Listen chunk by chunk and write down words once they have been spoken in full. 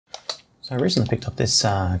I recently picked up this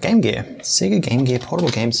Game Gear, Sega Game Gear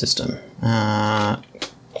portable game system. Not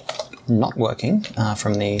working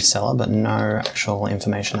from the seller, but no actual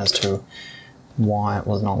information as to why it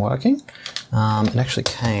was not working. It actually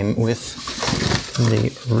came with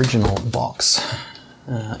the original box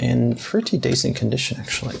in pretty decent condition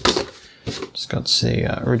actually. Just got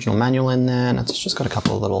the original manual in there, and it's just got a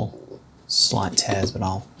couple of little slight tears, but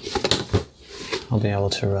I'll be able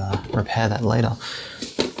to repair that later.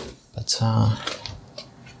 But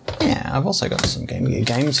yeah, I've also got some Game Gear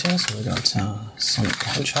games here. So we've got Sonic the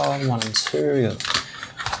Hedgehog 1 and 2, we've got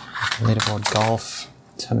Leaderboard Golf,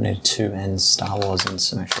 Terminator 2, and Star Wars in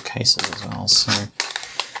some extra cases as well. So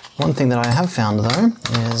one thing that I have found though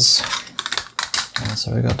is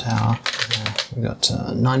so we've got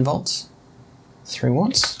 9 volts, 3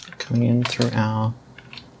 watts coming in through our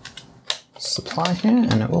supply here,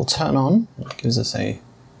 and it will turn on. It gives us a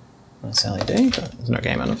nice LED, but there's no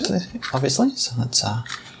game on obviously, so let's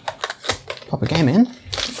pop a game in,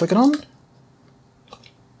 flick it on,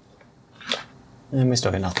 and we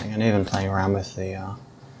still get nothing. And even playing around with the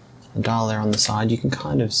dial there on the side, you can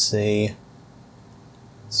kind of see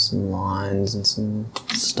some lines and some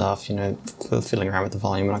stuff, you know, fiddling around with the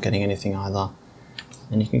volume, we're not getting anything either.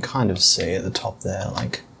 And you can kind of see at the top there,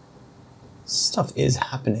 like, stuff is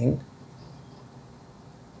happening.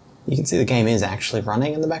 You can see the game is actually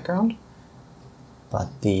running in the background, but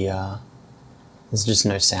there's just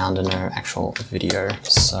no sound and no actual video.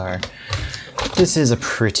 So this is a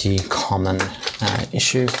pretty common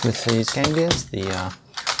issue with these Game Gears. The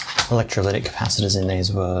electrolytic capacitors in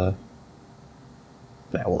these were,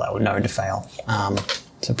 well, they were known to fail.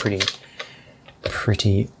 It's a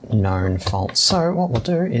pretty known fault. So what we'll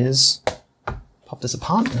do is pop this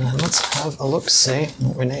apart and let's have a look, see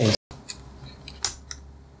what we need.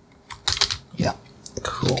 Yeah,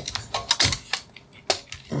 cool.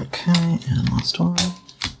 Okay, and last one.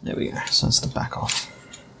 There we go, so that's the back off.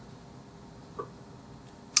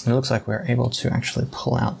 It looks like we're able to actually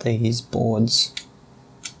pull out these boards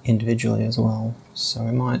individually as well. So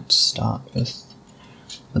we might start with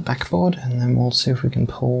the back board and then we'll see if we can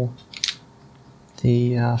pull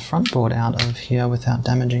the front board out of here without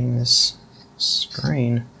damaging this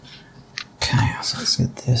screen. Okay, so let's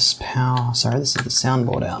get this this is the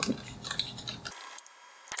soundboard out.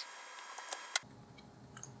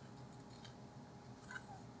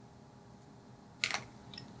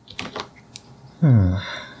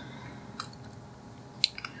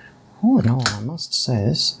 All in all, I must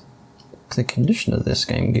say the condition of this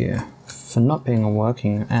Game Gear, for not being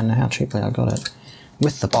working and how cheaply I got it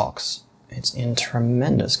with the box, it's in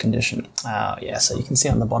tremendous condition. Yeah, so you can see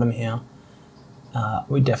on the bottom here,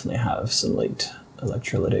 we definitely have some leaked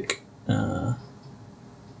electrolytic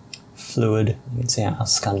fluid. You can see how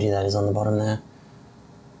spongy that is on the bottom there.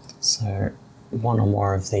 So one or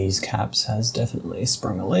more of these caps has definitely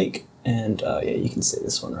sprung a leak, and yeah, you can see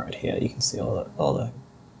this one right here. You can see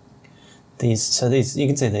these you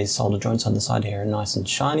can see these solder joints on the side here are nice and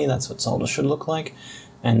shiny. That's what solder should look like,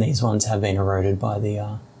 and these ones have been eroded by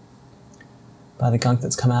the gunk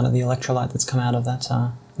that's come out of the electrolyte that's come out of that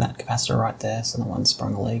capacitor right there. So the one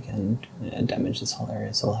sprung a leak and damaged this whole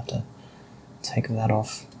area. So we'll have to take that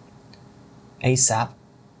off ASAP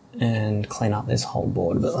and clean up this whole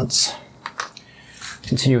board. But let's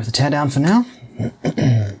continue with the teardown for now.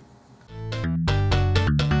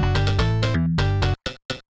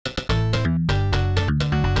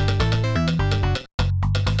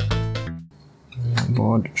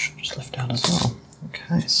 Board should just lift out as well.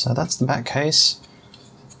 Okay, so that's the back case.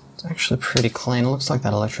 It's actually pretty clean. It looks like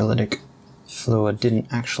that electrolytic fluid didn't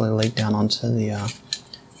actually leak down onto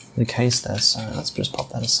the case there. So let's just pop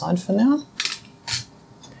that aside for now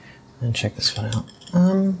and check this one out.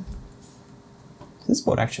 This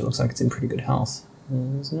board actually looks like it's in pretty good health.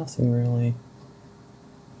 There's nothing really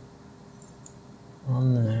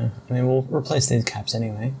on there. I mean, we'll replace these caps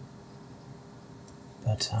anyway,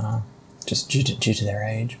 but just due to their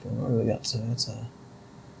age. But what do we got? So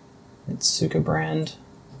it's Suka brand,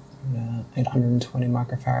 820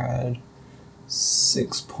 microfarad,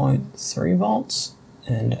 6.3 volts,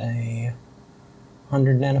 and a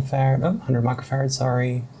 100 microfarad,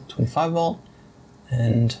 sorry, 25 volt,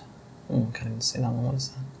 and I can't even see that one. What is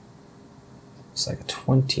that? It's like a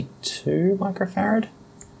 22 microfarad.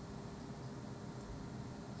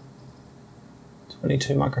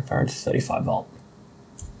 22 microfarad, 35 volt.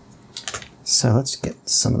 So let's get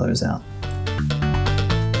some of those out.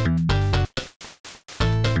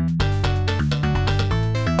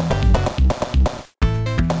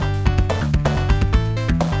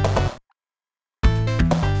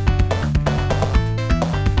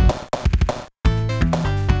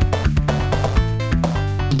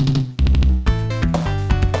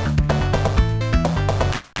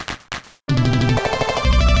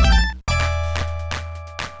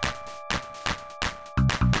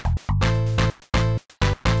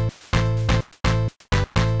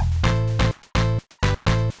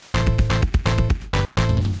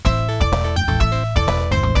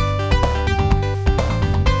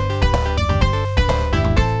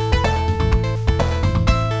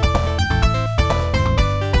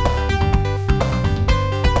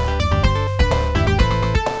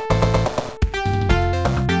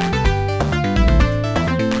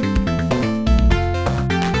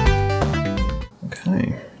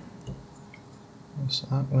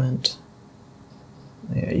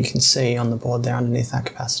 Yeah, you can see on the board there underneath that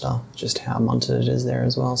capacitor just how monitored it is there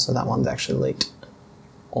as well, so that one's actually leaked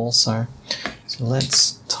also. So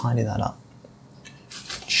let's tidy that up,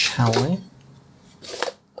 shall we?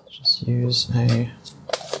 Just use a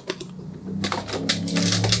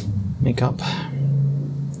makeup,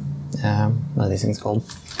 what are these things called?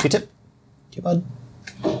 Q-tip, Q-bud,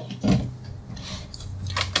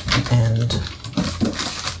 and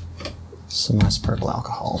some isopropyl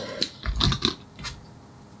alcohol.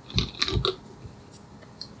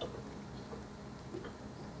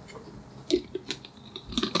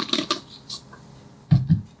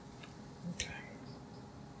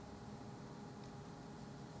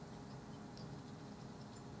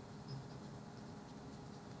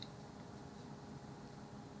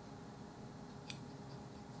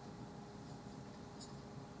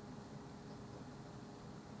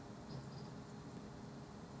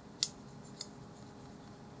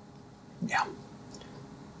 Yeah,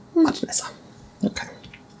 much nicer. Okay,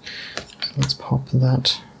 so let's pop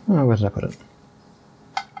that. Oh, where did I put it?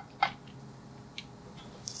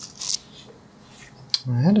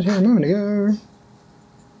 I had it here a moment ago.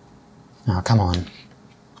 Oh, come on.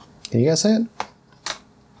 Can you guys see it?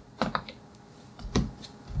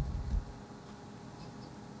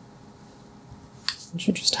 Don't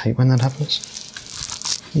you just hate when that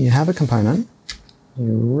happens? You have a component,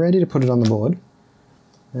 you're ready to put it on the board,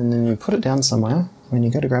 and then you put it down somewhere when you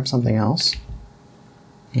go to grab something else,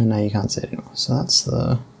 and now you can't see it anymore. So that's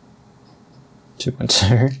the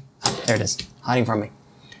 2.2. There it is, hiding from me.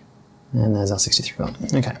 And there's our 63 volt.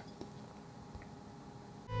 Okay.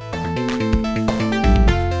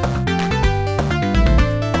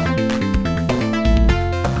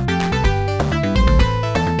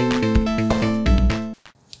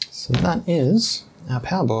 So that is our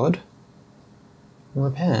power board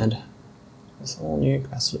repaired. With all new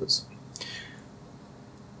capacitors.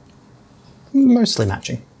 Mostly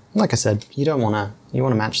matching. Like I said, you want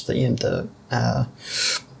to match the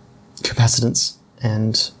capacitance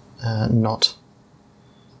and not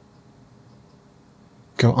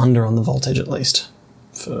go under on the voltage at least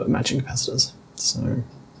for matching capacitors. So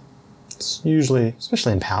it's usually,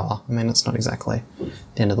 especially in power, I mean it's not exactly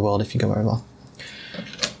the end of the world if you go over.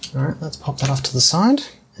 Alright, let's pop that off to the side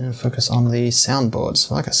and focus on the soundboard.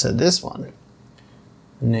 So like I said, this one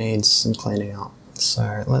needs some cleaning up.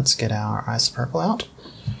 So let's get our isopropyl out.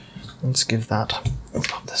 Let's give that, we'll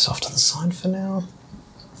pop this off to the side for now.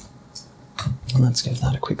 And let's give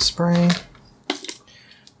that a quick spray.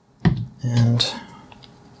 And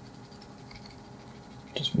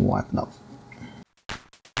just wipe it up.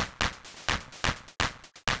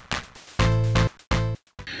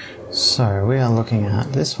 So we are looking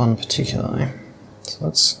at this one particularly. So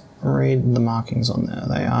let's read the markings on there.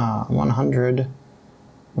 They are 100,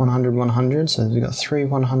 100, 100, so we've got 3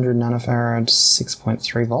 100 nanofarad,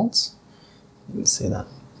 6.3 volts. You can see that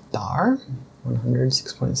there, 100,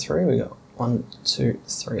 6.3, we got 1, 2,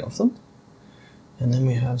 3 of them. And then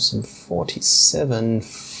we have some 47,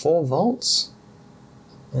 4 volts.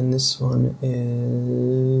 And this one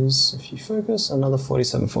is, if you focus, another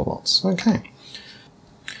 47, 4 volts. Okay.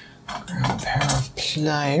 Grab a pair of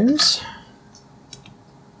pliers.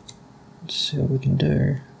 Let's see what we can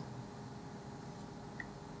do.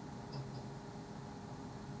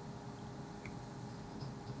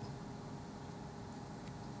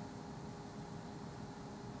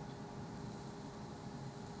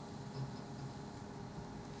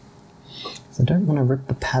 I don't want to rip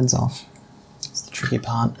the pads off. That's the tricky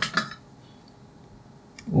part.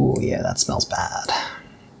 Oh yeah, that smells bad.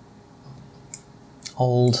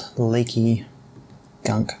 Old, leaky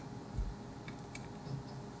gunk.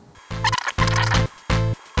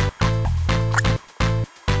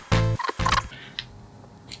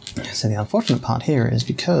 So the unfortunate part here is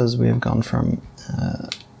because we have gone from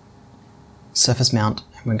surface mount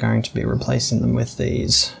and we're going to be replacing them with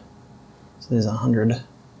these. So there's 100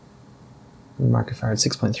 microfarad,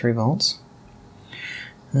 6.3 volts.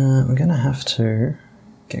 We're going to have to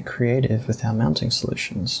get creative with our mounting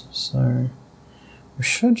solutions. So we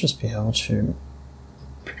should just be able to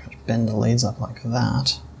pretty much bend the leads up like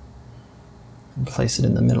that and place it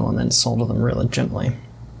in the middle and then solder them really gently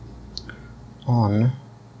on,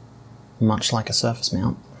 much like a surface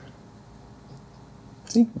mount.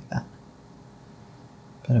 See, like that.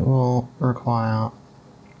 But it will require,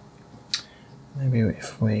 maybe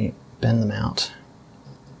if we bend them out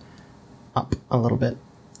up a little bit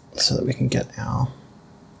so that we can get our,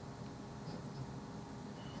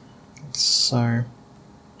 so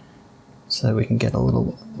we can get a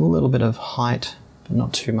little bit of height, but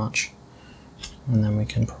not too much. And then we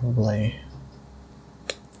can probably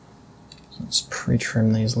let's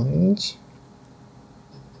pre-trim these leads.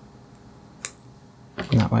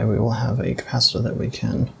 And that way we will have a capacitor that we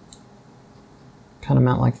can kind of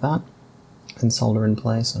mount like that and solder in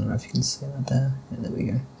place. I don't know if you can see that there. Yeah, there we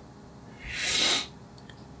go.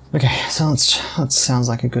 Okay, so that sounds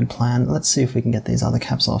like a good plan. Let's see if we can get these other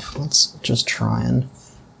caps off. Let's just try and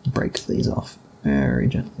break these off very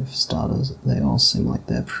gently for starters. They all seem like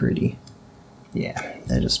they're pretty... yeah,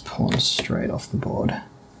 they're just pulling straight off the board.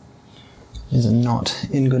 These are not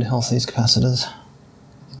in good health, these capacitors.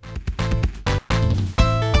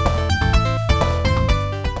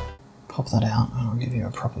 Pop that out and I'll give you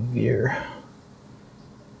a proper view.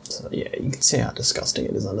 So yeah, you can see how disgusting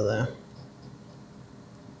it is under there.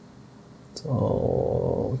 It's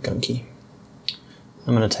all gunky.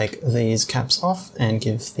 I'm going to take these caps off and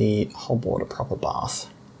give the whole board a proper bath.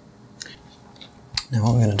 Now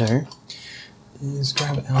what we're going to do is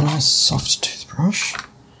grab our nice soft toothbrush,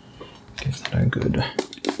 give that a good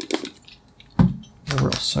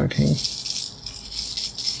real soaking.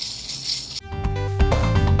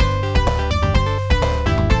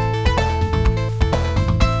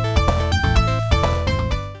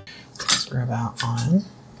 Let's grab our iron.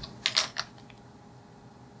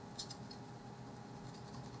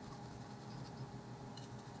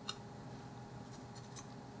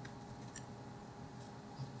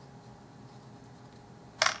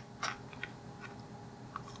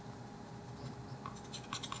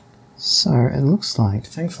 So it looks like,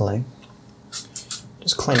 thankfully,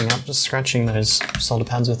 just cleaning up, just scratching those solder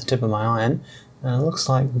pads with the tip of my iron, and it looks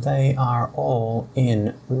like they are all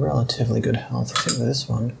in relatively good health. I think this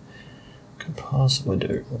one could possibly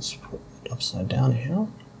do. Let's put it upside down here.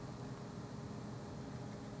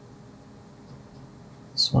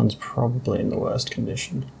 This one's probably in the worst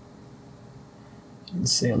condition. You can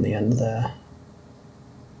see on the end there.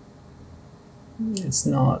 It's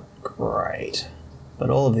not great. But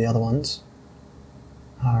all of the other ones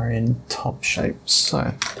are in top shape,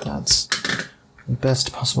 so that's the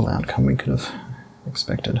best possible outcome we could have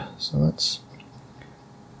expected. So let's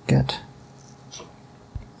get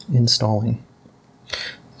installing.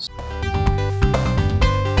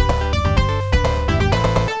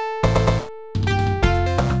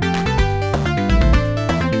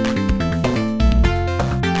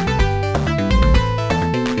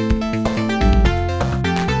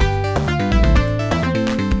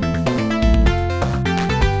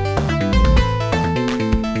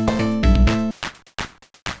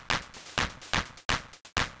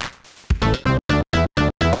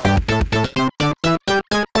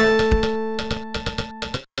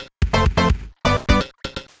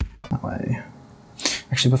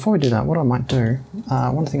 Actually, before we do that, what I might do,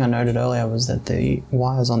 one thing I noted earlier was that the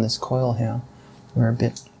wires on this coil here were a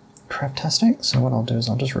bit craptastic, so what I'll do is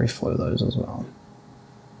I'll just reflow those as well.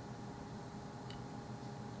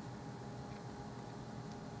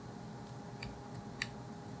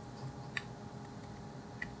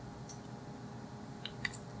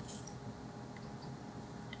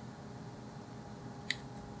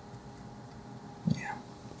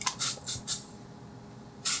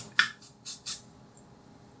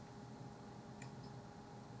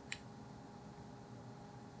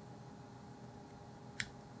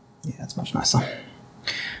 Yeah, it's much nicer.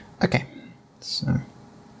 Okay, so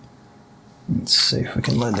let's see if we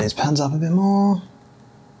can load these pads up a bit more.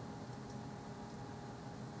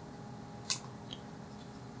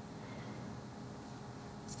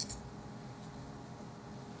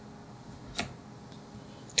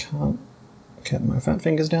 Can't get my fat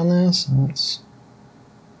fingers down there, so let's...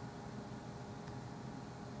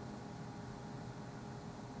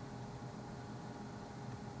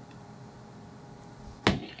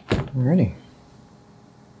 Alrighty.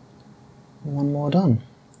 One more done.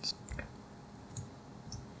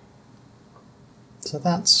 So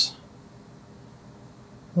that's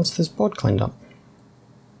this board cleaned up.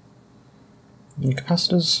 New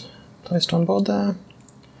capacitors placed on board there.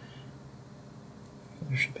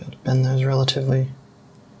 We should be able to bend those relatively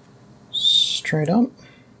straight up.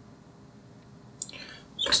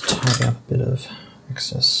 Just tidy up a bit of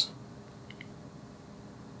excess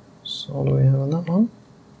solder we have on that one.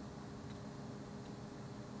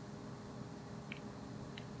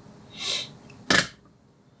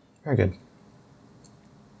 Very good.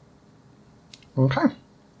 Okay,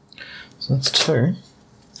 so that's two.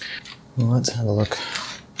 Well, let's have a look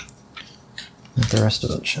at the rest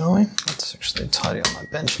of it, shall we? Let's actually tidy up my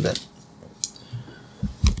bench a bit.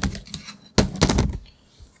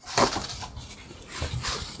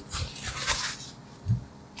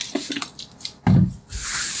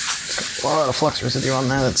 Got a lot of flux residue on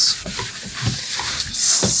there that's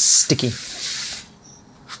sticky.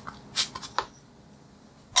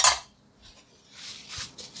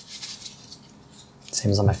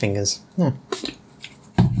 Seems on my fingers. Yeah.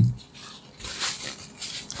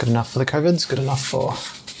 Good enough for the COVIDs, good enough for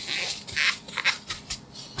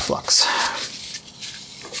flux.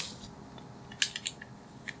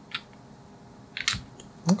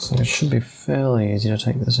 Looks like it should be fairly easy to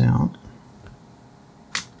take this out.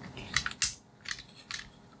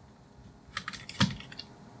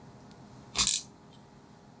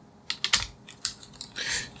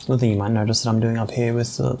 One thing you might notice that I'm doing up here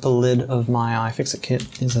with the lid of my iFixit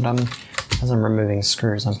kit is that as I'm removing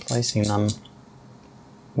screws, I'm placing them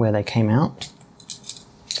where they came out,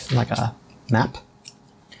 like a map,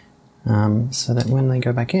 so that when they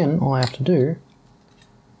go back in, all I have to do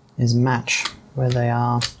is match where they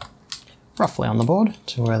are roughly on the board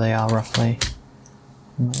to where they are roughly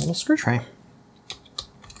in my little screw tray.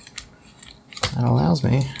 That allows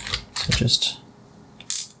me to just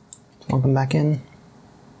plug them back in.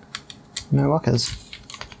 No wuckers.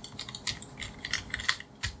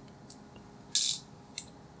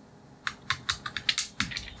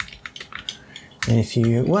 And if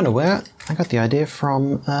you weren't aware, I got the idea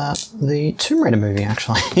from the Tomb Raider movie,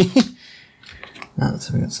 actually.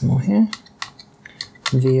 So we got some more here.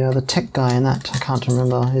 The tech guy in that, I can't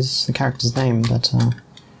remember the character's name, but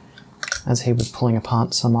as he was pulling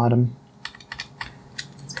apart some item,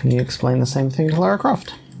 he explained the same thing to Lara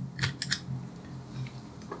Croft.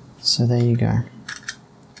 So there you go.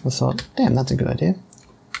 I thought, damn, that's a good idea.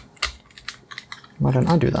 Why don't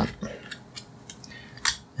I do that?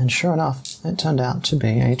 And sure enough, it turned out to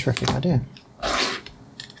be a terrific idea.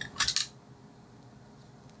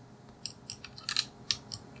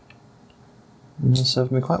 And it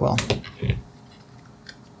served me quite well.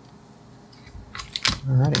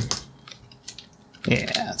 Alrighty. Yeah,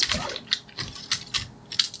 that's better.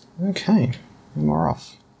 Okay, and we're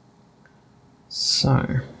off.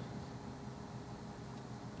 So...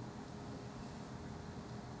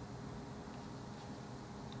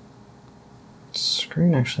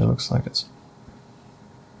 screen actually looks like it's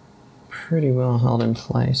pretty well held in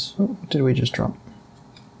place. Oh, what did we just drop?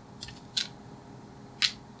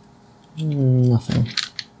 Nothing.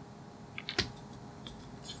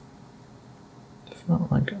 Felt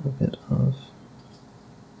like a bit of...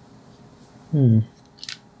 Did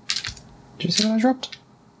you see what I dropped?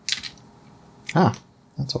 Ah,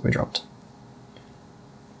 that's what we dropped.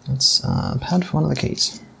 That's a pad for one of the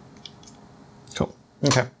keys. Cool.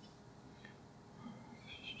 Okay.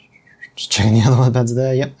 Just checking the other pads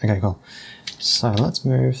there. Yep, okay, cool. So let's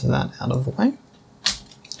move that out of the way.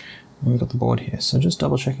 And we've got the board here. So just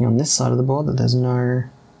double checking on this side of the board that there's no...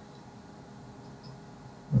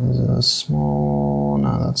 there's a small...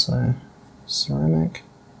 no, that's a ceramic.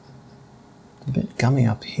 A bit gummy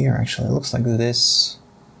up here, actually. It looks like this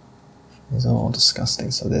is all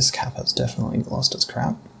disgusting. So this cap has definitely lost its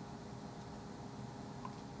crap.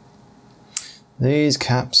 These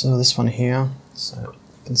caps, oh, this one here, so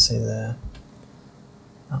you can see there,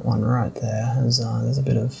 that one right there has there's a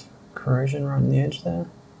bit of corrosion right on the edge there.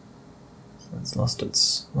 So it's lost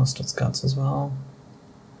its guts as well.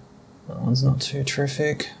 That one's not too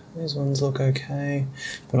terrific. These ones look okay.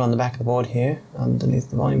 But on the back of the board here, underneath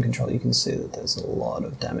the volume control, you can see that there's a lot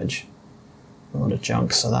of damage, a lot of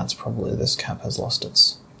junk. So that's probably this cap has lost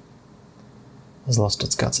its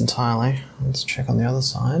guts entirely. Let's check on the other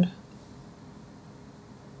side.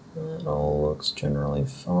 That all looks generally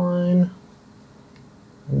fine,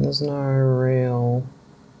 and there's no real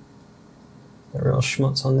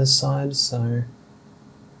schmutz on this side, so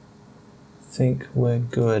I think we're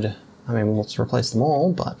good. I mean, we'll replace them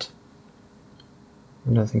all, but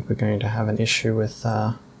I don't think we're going to have an issue with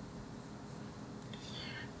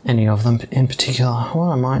any of them in particular. What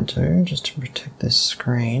I might do, just to protect this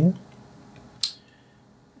screen,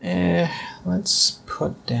 let's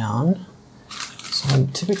put down... So I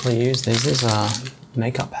typically use these are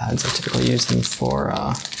makeup pads. I typically use them for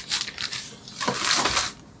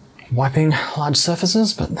wiping large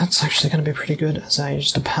surfaces, but that's actually going to be pretty good as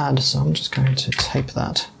just a pad, so I'm just going to tape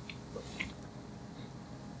that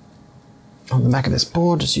on the back of this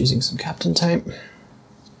board, just using some Captain tape.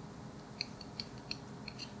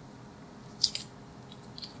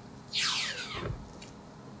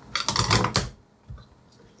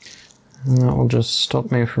 And that will just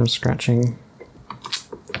stop me from scratching .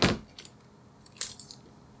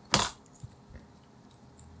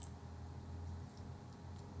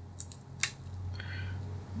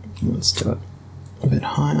 Let's do it a bit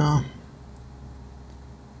higher.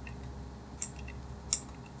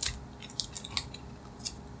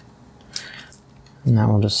 And that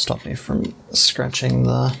will just stop me from scratching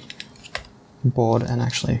the board and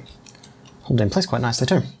actually hold it in place quite nicely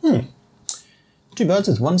too. Two birds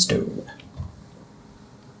with one stone.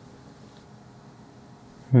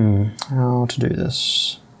 How to do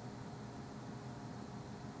this?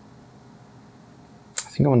 I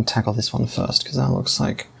think I want to tackle this one first, because that looks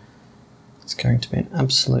like it's going to be an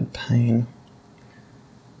absolute pain.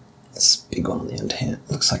 This big one on the end here,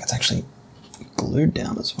 looks like it's actually glued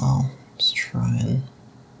down as well. Let's try and...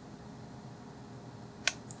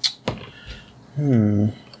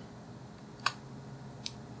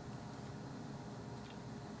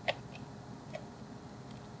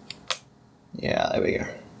 Yeah, there we go.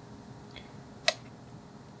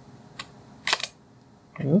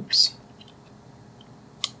 Oops.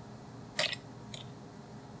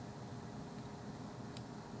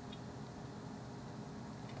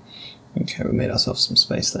 Okay, we made ourselves some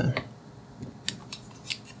space there.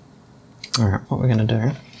 Alright, what we're going to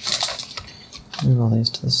do, move all these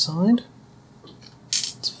to the side.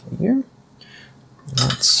 That's for you.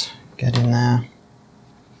 Let's get in there.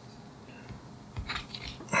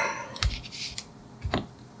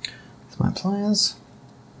 With my pliers.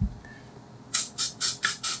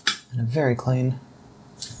 And a very clean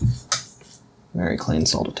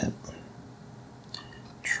solder tip.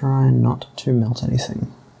 Try not to melt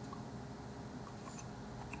anything.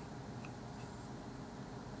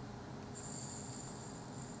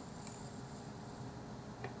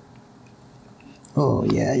 Oh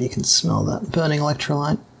yeah, you can smell that burning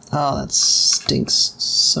electrolyte. Oh, that stinks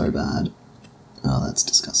so bad. Oh, that's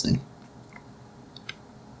disgusting.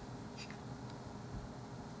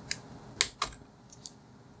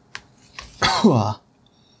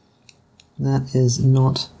 That is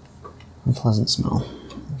not a pleasant smell,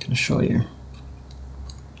 I can assure you.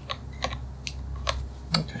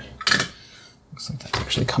 Okay, looks like that's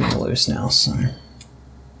actually coming loose now, so...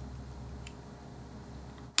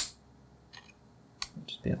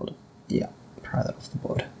 be able to, yeah, pry that off the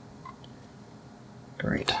board.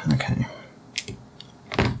 Great, okay.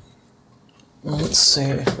 Well, let's see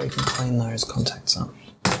if we can clean those contacts up.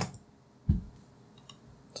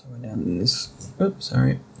 So we're down in this, oops,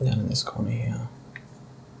 sorry, down in this corner here.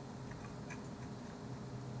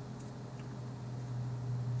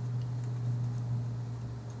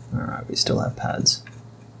 Alright, we still have pads.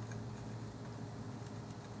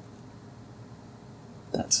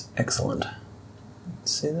 That's excellent.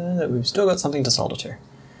 See there that we've still got something to solder to.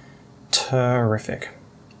 Terrific.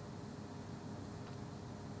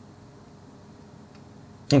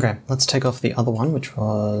 Okay, let's take off the other one, which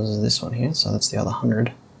was this one here, so that's the other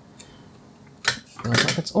 100. Feels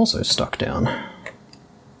like it's also stuck down.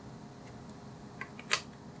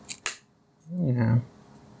 Yeah.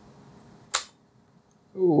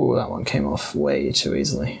 Ooh, that one came off way too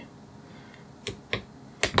easily.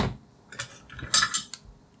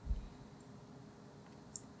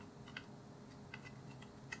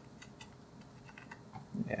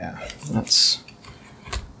 Yeah,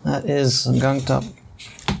 that is some gunked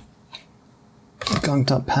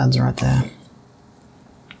up pads right there.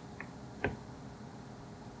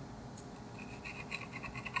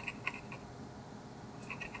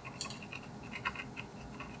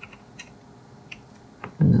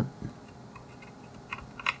 No.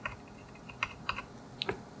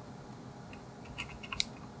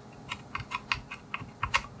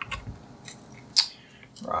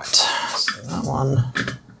 Right, so that one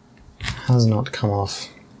has not come off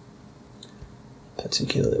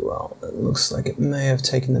particularly well. It looks like it may have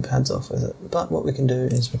taken the pads off with it, but what we can do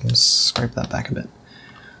is we can scrape that back a bit.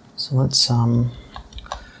 So let's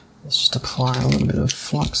just apply a little bit of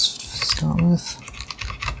flux to start with.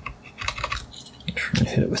 Try and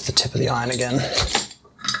hit it with the tip of the iron again.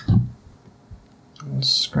 And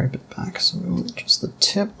scrape it back, so we want just the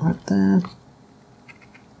tip right there.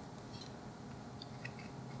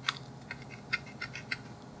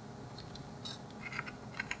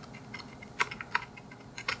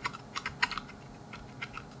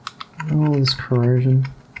 All this corrosion.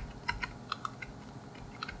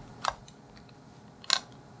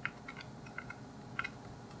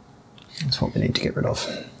 That's what we need to get rid of.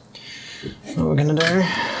 What we're going to do,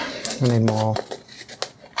 we need a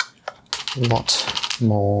lot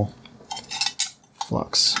more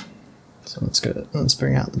flux. So let's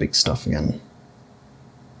bring out the big stuff again.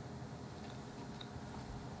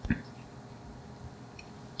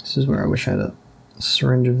 This is where I wish I had a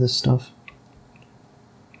syringe of this stuff.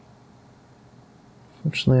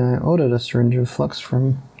 Fortunately, I ordered a syringe of flux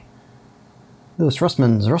from Lewis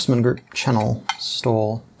Rossman Group channel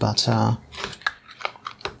store, but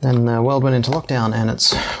then the world went into lockdown and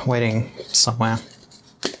it's waiting somewhere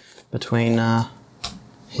between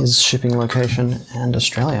his shipping location and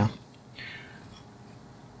Australia.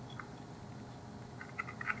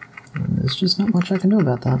 And there's just not much I can do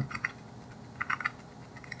about that.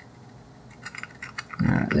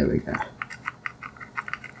 Alright, go.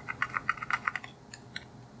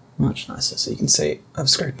 Much nicer. So you can see I've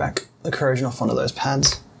scraped back the corrosion off onto those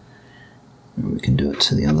pads. And we can do it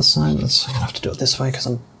to the other side. I'm going to have to do it this way because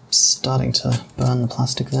I'm starting to burn the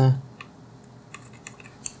plastic there.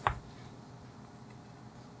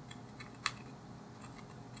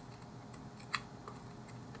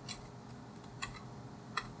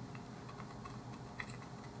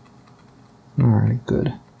 Alright,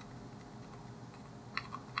 good.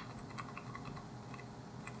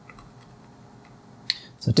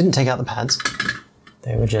 So it didn't take out the pads.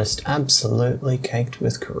 They were just absolutely caked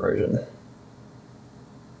with corrosion.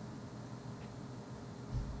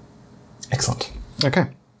 Excellent. Okay,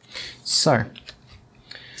 so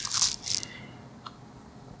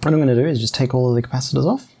what I'm going to do is just take all of the capacitors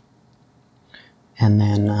off and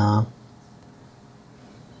then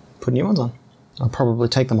put new ones on. I'll probably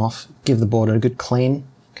take them off, give the board a good clean,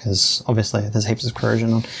 because obviously there's heaps of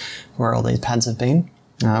corrosion on where all these pads have been,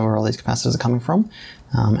 where all these capacitors are coming from,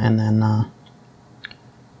 and then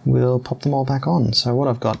we'll pop them all back on. So what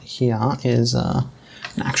I've got here is I've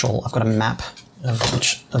got a map of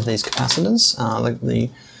each of these capacitors. The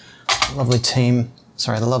lovely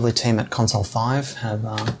team at Console 5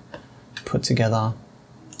 have put together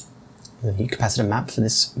the capacitor map for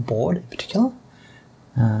this board in particular,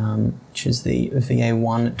 which is the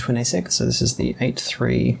VA1 Twin ASIC. So this is the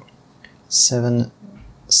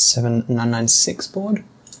 8377996 board.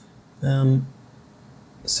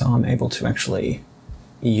 So I'm able to actually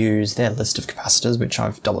use their list of capacitors, which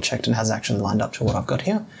I've double checked and has actually lined up to what I've got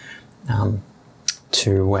here,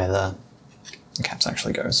 to where the caps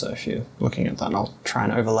actually go. So if you're looking at that, I'll try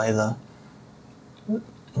and overlay the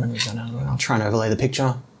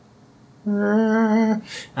picture. And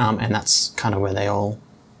that's kind of where they all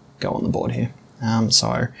go on the board here. So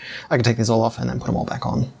I can take these all off and then put them all back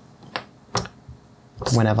on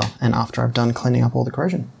whenever and after I've done cleaning up all the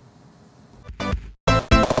corrosion.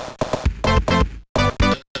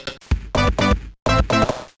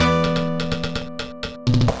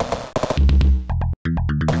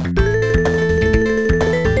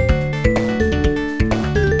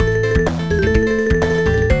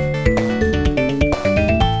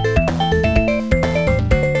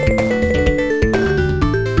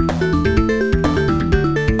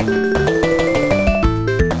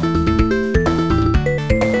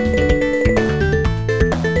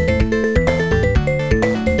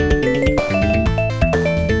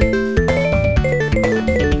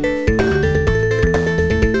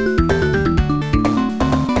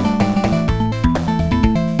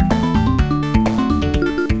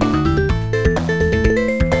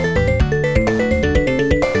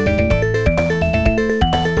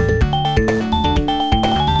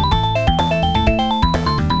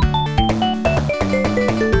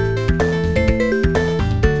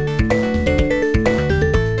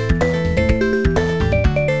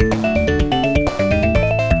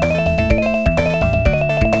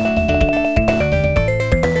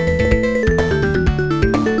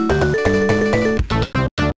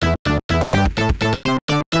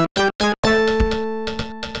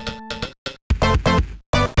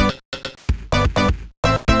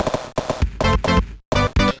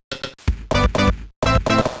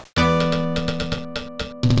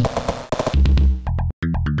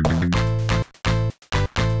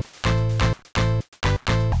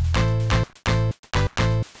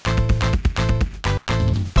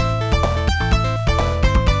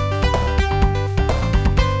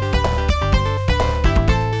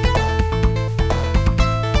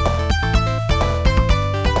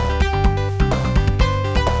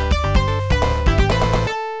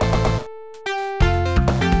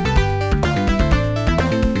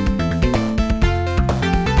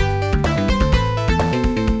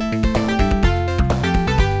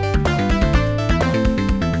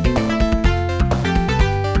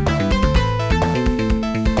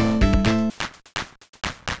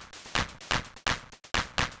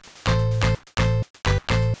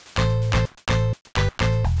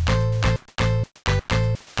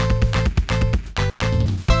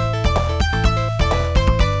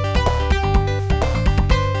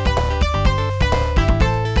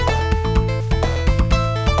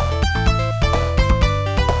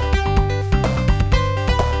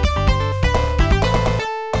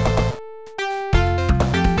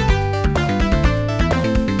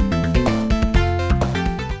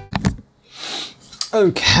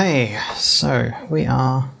 Okay, so we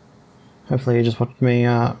are, hopefully you just watched me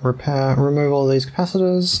remove all these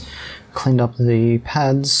capacitors, cleaned up the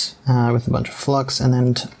pads with a bunch of flux, and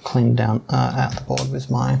then cleaned down out the board with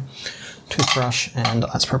my toothbrush and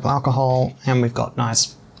isopropyl alcohol, and we've got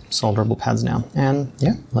nice solderable pads now. And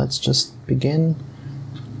yeah, let's just begin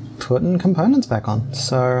putting components back on.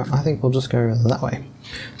 So I think we'll just go that way.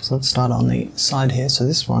 So let's start on the side here. So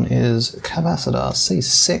this one is capacitor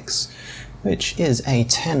C6, which is a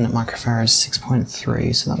 10 microfarad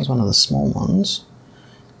 6.3. So that was one of the small ones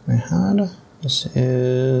we had. This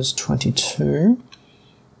is 22.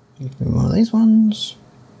 One of these ones.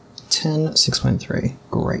 10 6.3.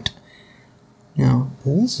 Great. Now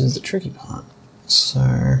this is the tricky part.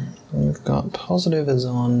 So we've got positive is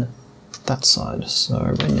on that side,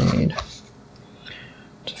 so we need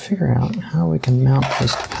to figure out how we can mount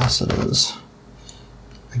those capacitors.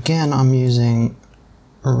 Again, I'm using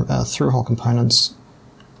through-hole components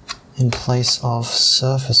in place of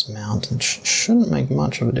surface mount, which shouldn't make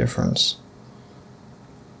much of a difference.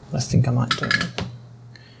 What I think I might do,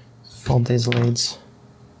 fold these leads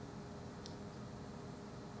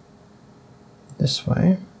this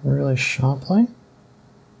way really sharply.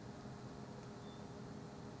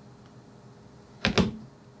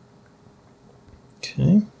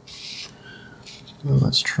 Okay, well,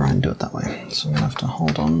 let's try and do it that way. So I'm going to have to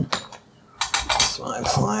hold on with my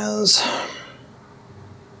pliers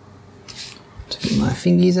to get my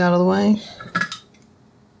fingies out of the way.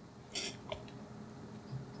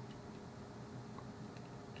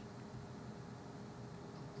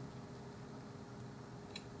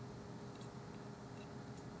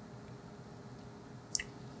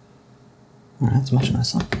 Alright, that's much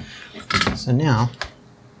nicer. So now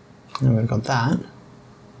we've got that.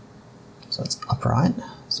 So it's upright.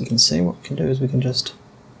 So you can see what we can do is we can just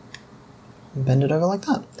bend it over like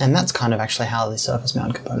that. And that's kind of actually how the surface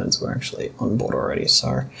mount components were actually on board already.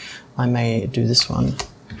 So I may do this one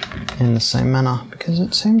in the same manner because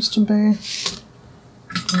it seems to be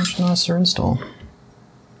a much nicer install.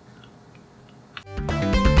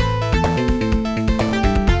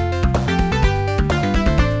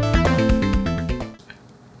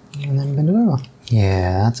 And then bend it over.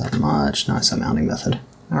 Yeah, that's a much nicer mounting method.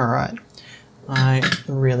 Alright. I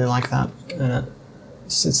really like that, and it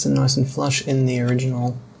sits nice and flush in the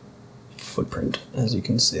original footprint, as you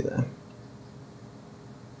can see there.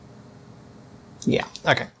 Yeah,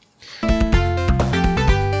 okay.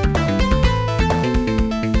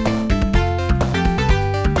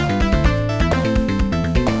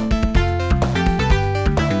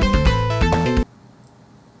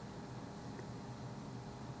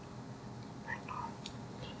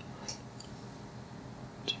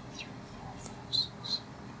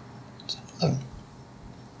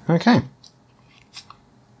 Okay,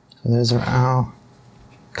 so those are our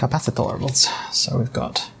capacitors. So we've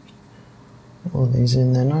got all of these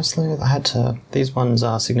in there nicely. These ones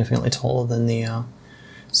are significantly taller than the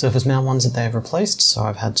surface mount ones that they've replaced, so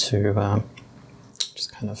I've had to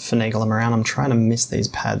just kind of finagle them around. I'm trying to miss these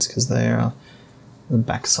pads because they're the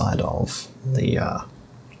back side of the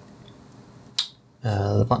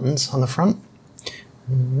buttons on the front.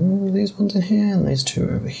 These ones in here and these two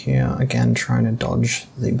over here, again trying to dodge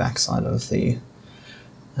the backside of the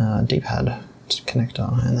D-pad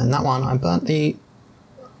connector. And then that one, I burnt the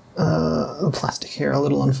plastic here a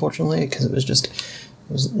little, unfortunately, because it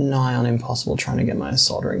was nigh on impossible trying to get my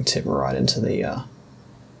soldering tip right into the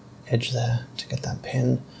edge there to get that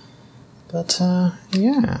pin. But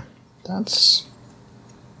yeah, that's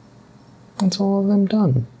all of them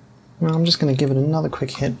done. Now I'm just going to give it another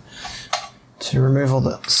quick hit to remove all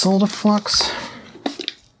the solder flux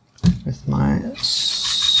with my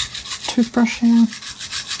toothbrush here.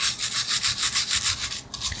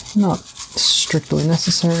 Not strictly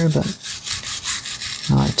necessary, but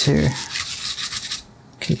I like to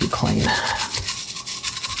keep it clean.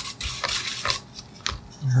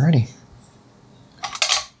 Alrighty.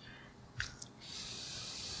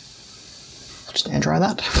 I'll just air dry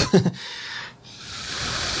that.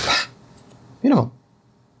 Beautiful.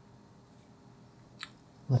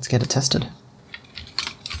 Let's get it tested.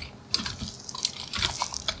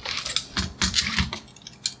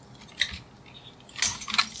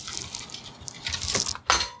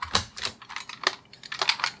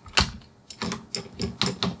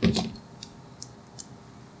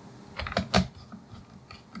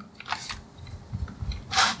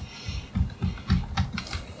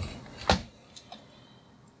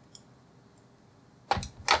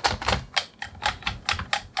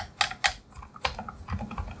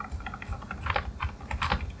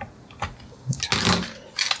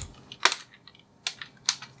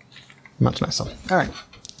 Much nicer. All right.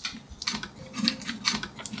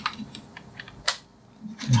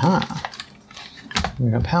 Aha.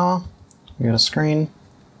 We got power. We got a screen.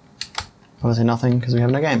 Obviously nothing because we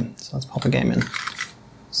have no game. So let's pop a game in.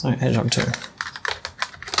 So Hedgehog 2.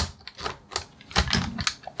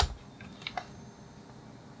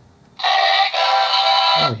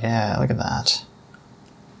 Oh yeah, look at that.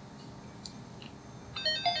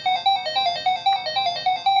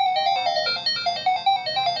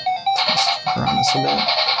 Let's run this a bit.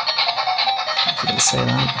 If you can see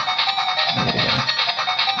that. There we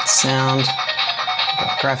go. Sound,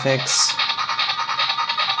 got graphics.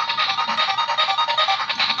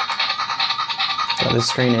 So this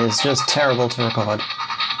screen is just terrible to record.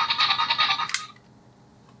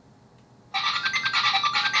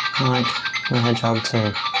 Like the Hedgehog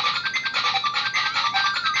too.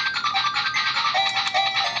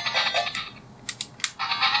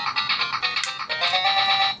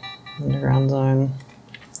 Underground zone.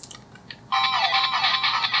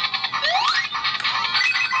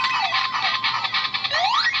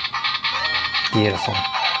 Beautiful.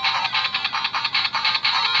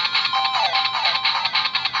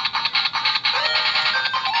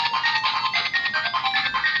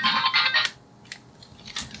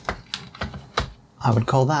 I would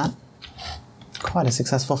call that quite a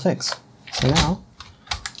successful fix. So now,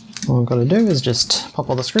 all I've got to do is just pop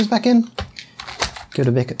all the screws back in, give it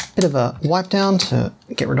a bit of a wipe down to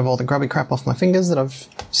get rid of all the grubby crap off my fingers that I've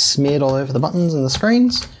smeared all over the buttons and the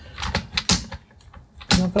screens.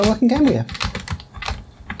 And I've got a working Game Gear.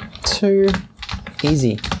 Too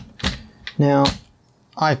easy. Now,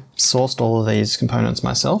 I sourced all of these components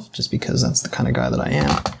myself, just because that's the kind of guy that I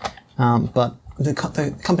am. But the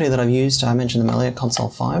company that I've used, I mentioned them earlier, Console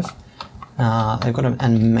 5, they've got an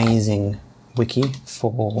amazing wiki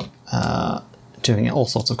for doing all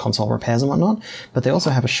sorts of console repairs and whatnot, but they also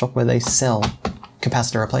have a shop where they sell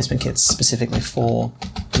capacitor replacement kits specifically for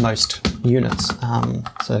most units.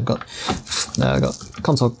 So they've got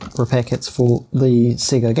console repair kits for the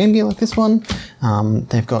Sega Game Gear like this one.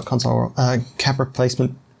 They've got console cap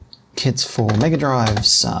replacement kits for Mega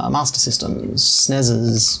Drives, Master Systems,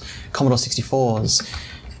 SNESes, Commodore 64s,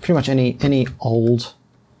 pretty much any old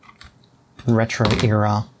retro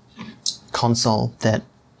era console that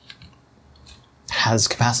has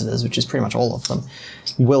capacitors, which is pretty much all of them,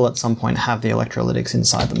 will at some point have the electrolytics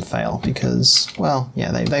inside them fail because, well,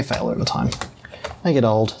 yeah, they fail over time. They get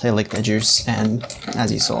old, they leak their juice, and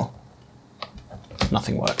as you saw,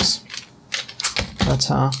 nothing works. But,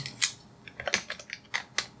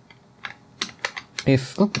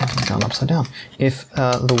 if, oh, I'm going upside down. If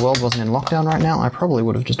the world wasn't in lockdown right now, I probably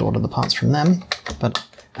would have just ordered the parts from them, but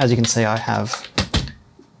as you can see, I have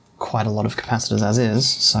quite a lot of capacitors as is,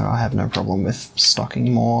 so I have no problem with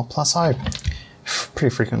stocking more, plus I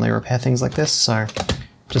pretty frequently repair things like this, so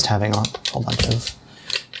just having a whole bunch of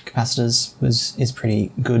capacitors is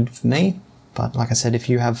pretty good for me. But like I said, if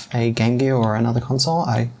you have a Game Gear or another console,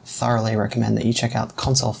 I thoroughly recommend that you check out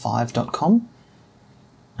console5.com.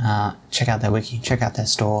 Check out their wiki, check out their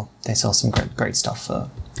store. They sell some great stuff for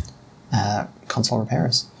console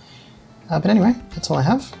repairers. But anyway, that's all I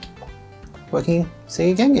have. Working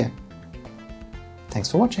Sega Game Gear.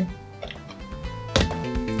 Thanks for watching.